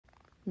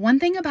One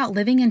thing about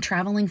living and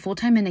traveling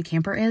full-time in a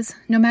camper is,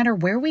 no matter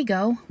where we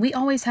go, we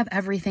always have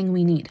everything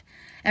we need.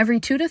 Every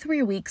 2 to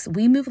 3 weeks,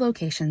 we move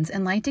locations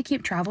and like to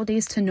keep travel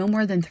days to no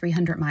more than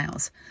 300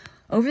 miles.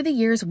 Over the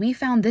years, we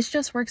found this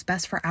just works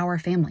best for our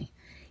family.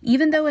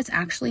 Even though it's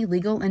actually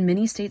legal in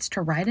many states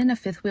to ride in a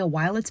fifth wheel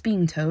while it's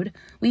being towed,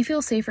 we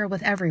feel safer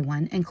with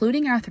everyone,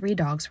 including our 3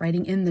 dogs,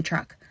 riding in the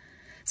truck.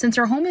 Since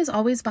our home is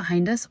always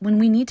behind us, when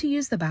we need to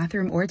use the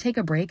bathroom or take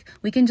a break,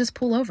 we can just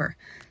pull over.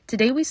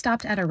 Today we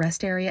stopped at a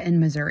rest area in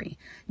Missouri.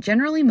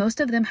 Generally,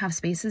 most of them have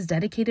spaces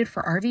dedicated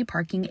for RV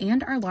parking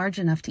and are large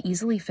enough to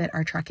easily fit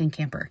our truck and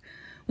camper.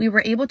 We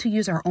were able to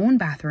use our own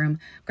bathroom,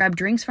 grab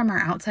drinks from our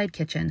outside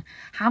kitchen,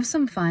 have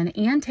some fun,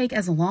 and take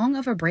as long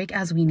of a break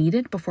as we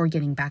needed before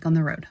getting back on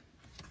the road.